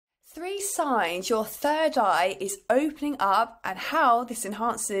signs your third eye is opening up and how this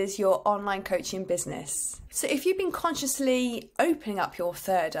enhances your online coaching business. So if you've been consciously opening up your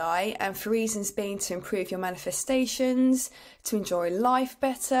third eye, and for reasons being to improve your manifestations, to enjoy life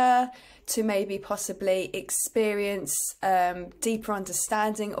better, to maybe possibly experience deeper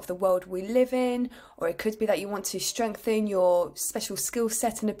understanding of the world we live in, or it could be that you want to strengthen your special skill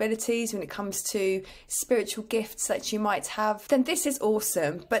set and abilities when it comes to spiritual gifts that you might have, then this is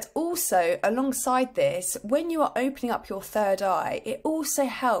awesome. But also alongside this, when you are opening up your third eye, it also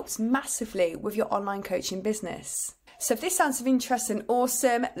helps massively with your online coaching business. So if this sounds of interest and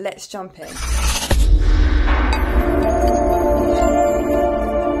awesome, let's jump in.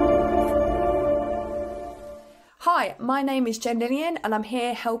 Hi, my name is Lillian and I'm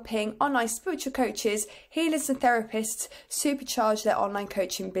here helping online spiritual coaches, healers and therapists supercharge their online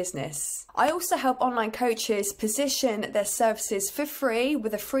coaching business. I also help online coaches position their services for free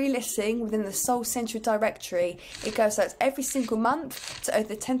with a free listing within the Soul Central directory. It goes out every single month to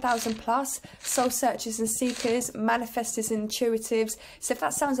over 10,000 plus soul searchers and seekers, manifestors and intuitives. So if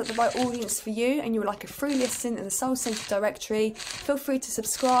that sounds like the right audience for you and you would like a free listing in the Soul Central directory, feel free to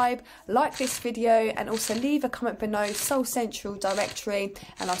subscribe, like this video and also leave a comment below Soul Central directory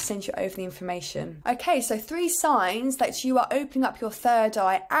and I'll send you over the information. Okay, so 3 signs that you are opening up your third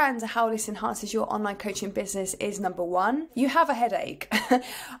eye and how this enhances your online coaching business is: number 1, you have a headache.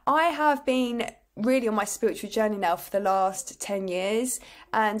 I have been really on my spiritual journey now for the last 10 years,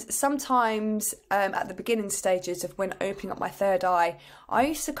 and sometimes at the beginning stages of when opening up my third eye, I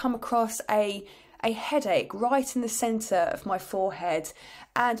used to come across a headache right in the centre of my forehead.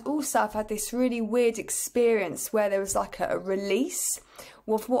 And also I've had this really weird experience where there was like a release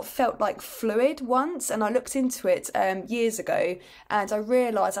of what felt like fluid once, and I looked into it years ago and I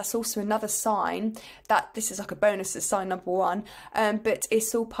realised that's also another sign that this is like a bonus to sign number 1, but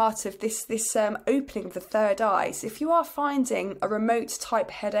it's all part of this opening of the third eye. So if you are finding a remote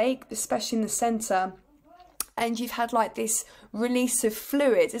type headache, especially in the centre, and you've had like this release of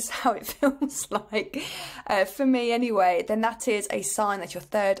fluid, is how it feels like for me anyway, then that is a sign that your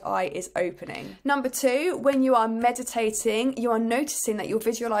third eye is opening. Number 2, when you are meditating, you are noticing that your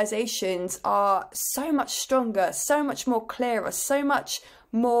visualizations are so much stronger, so much more clearer, so much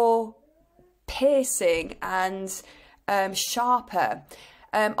more piercing and sharper.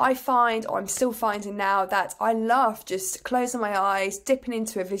 I find, or I'm still finding now, that I love just closing my eyes, dipping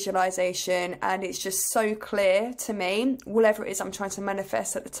into a visualization, and it's just so clear to me, whatever it is I'm trying to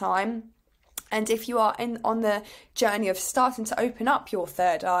manifest at the time. And if you are on the journey of starting to open up your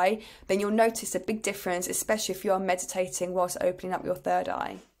third eye, then you'll notice a big difference, especially if you are meditating whilst opening up your third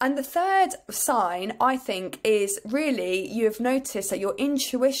eye. And the third sign, I think, is really you have noticed that your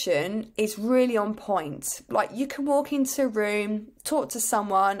intuition is really on point. Like, you can walk into a room, talk to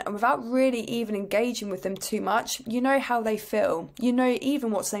someone, and without really even engaging with them too much, you know how they feel. You know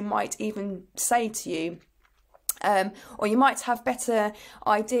even what they might even say to you. Or you might have better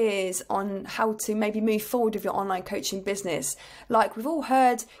ideas on how to maybe move forward with your online coaching business. Like we've all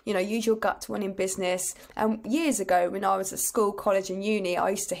heard, you know, use your gut to win in business. And years ago when I was at school, college and uni, I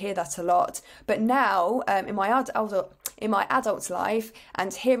used to hear that a lot. But now in my adult life,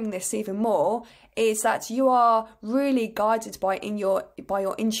 and hearing this even more, is that you are really guided by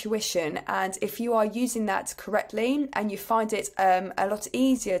your intuition, and if you are using that correctly and you find it a lot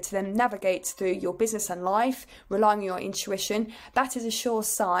easier to then navigate through your business and life, relying on your intuition, that is a sure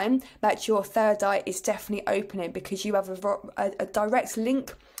sign that your third eye is definitely opening, because you have a direct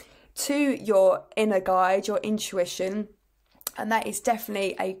link to your inner guide, your intuition, and that is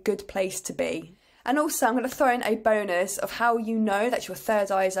definitely a good place to be. And also I'm going to throw in a bonus of how you know that your third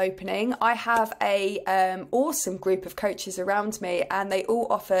eye is opening. I have a awesome group of coaches around me, and they all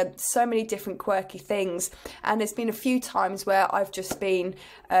offer so many different quirky things. And there's been a few times where I've just been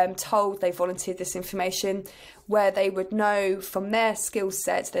told, they volunteered this information, where they would know from their skill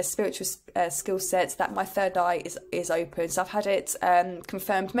set, their spiritual skill sets, that my third eye is open. So I've had it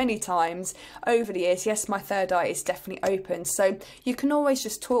confirmed many times over the years. Yes, my third eye is definitely open. So you can always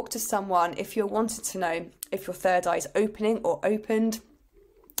just talk to someone if you're wanting to know if your third eye is opening or opened.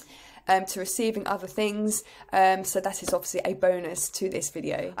 To receiving other things, so that is obviously a bonus to this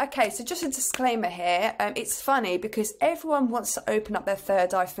video. Okay, so just a disclaimer here, it's funny because everyone wants to open up their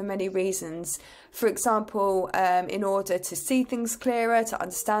third eye for many reasons. For example, in order to see things clearer, to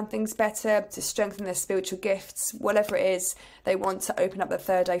understand things better, to strengthen their spiritual gifts, whatever it is they want to open up their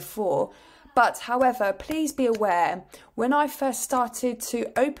third eye for. But however, please be aware, when I first started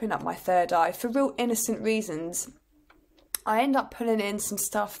to open up my third eye for real innocent reasons, I end up pulling in some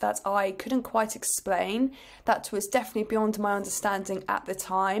stuff that I couldn't quite explain, that was definitely beyond my understanding at the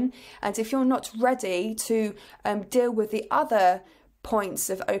time. And if you're not ready to deal with the other points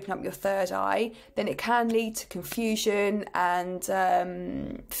of open up your third eye, then it can lead to confusion and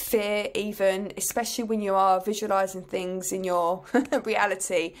fear even, especially when you are visualizing things in your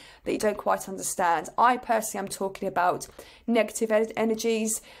reality that you don't quite understand. I personally am talking about negative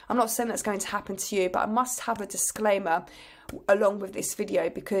energies. I'm not saying that's going to happen to you, but I must have a disclaimer along with this video,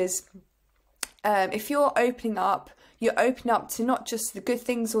 because if you're opening up, you're opening up to not just the good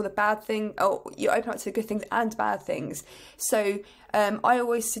things or the bad thing, or you open up to the good things and bad things. So I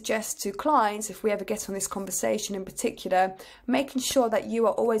always suggest to clients, if we ever get on this conversation in particular, making sure that you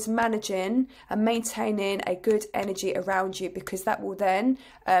are always managing and maintaining a good energy around you, because that will then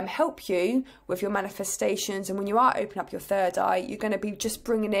help you with your manifestations. And when you are opening up your third eye, you're going to be just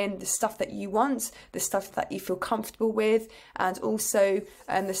bringing in the stuff that you want, the stuff that you feel comfortable with, and also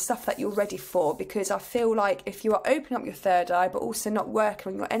the stuff that you're ready for. Because I feel like if you are opening up your third eye but also not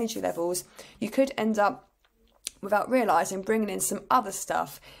working on your energy levels, you could end up, without realising, bringing in some other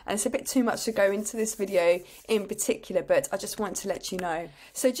stuff. And it's a bit too much to go into this video in particular, but I just want to let you know.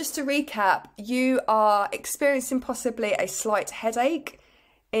 So just to recap, you are experiencing possibly a slight headache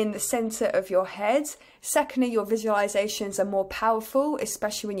in the centre of your head. Secondly, your visualizations are more powerful,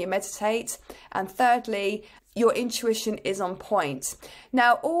 especially when you meditate. And thirdly, your intuition is on point.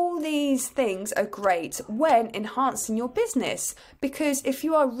 Now, all these things are great when enhancing your business, because if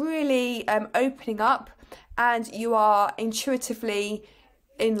you are really opening up and you are intuitively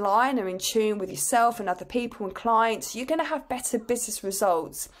in line or in tune with yourself and other people and clients, you're going to have better business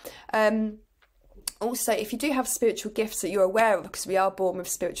results. Also, if you do have spiritual gifts that you're aware of, because we are born with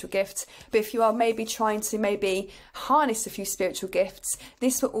spiritual gifts, but if you are maybe trying to harness a few spiritual gifts,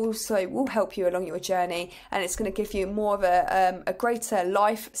 this will help you along your journey, and it's going to give you more of a greater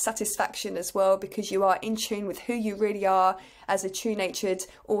life satisfaction as well, because you are in tune with who you really are as a true-natured,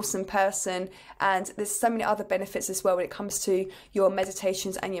 awesome person. And there's so many other benefits as well when it comes to your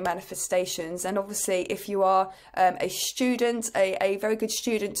meditations and your manifestations. And obviously, if you are a student, a very good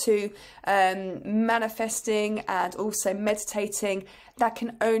student to manifesting and also meditating, that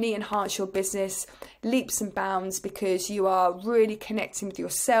can only enhance your business leaps and bounds, because you are really connecting with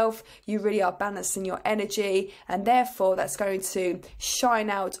yourself, you really are balancing your energy, and therefore that's going to shine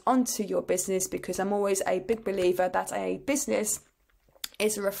out onto your business, because I'm always a big believer that a business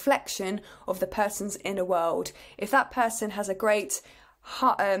is a reflection of the person's inner world. If that person has a great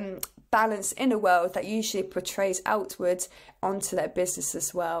balanced inner world, that usually portrays outwards onto their business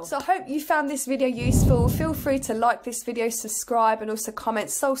as well. So I hope you found this video useful. Feel free to like this video, subscribe, and also comment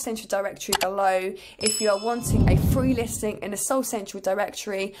Soul Central directory below if you are wanting a free listing in a Soul Central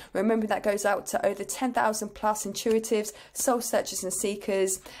directory. Remember, that goes out to over 10,000 plus intuitives, soul searchers and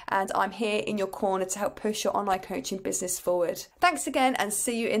seekers, and I'm here in your corner to help push your online coaching business forward. Thanks again, and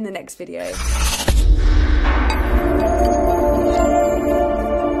see you in the next video.